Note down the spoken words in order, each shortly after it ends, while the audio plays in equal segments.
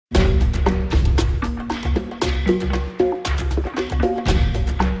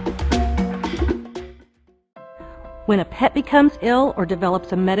When a pet becomes ill or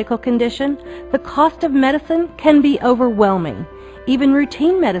develops a medical condition, the cost of medicine can be overwhelming. Even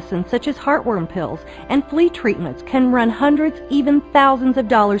routine medicines such as heartworm pills and flea treatments can run hundreds, even thousands of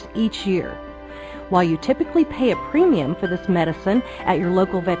dollars each year. While you typically pay a premium for this medicine at your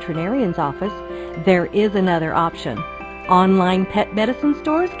local veterinarian's office, there is another option. Online pet medicine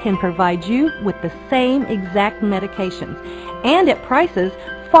stores can provide you with the same exact medications and at prices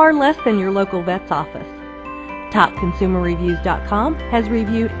far less than your local vet's office. TopConsumerReviews.com has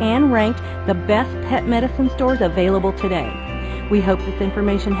reviewed and ranked the best pet medicine stores available today. We hope this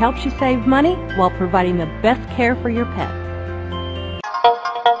information helps you save money while providing the best care for your pet.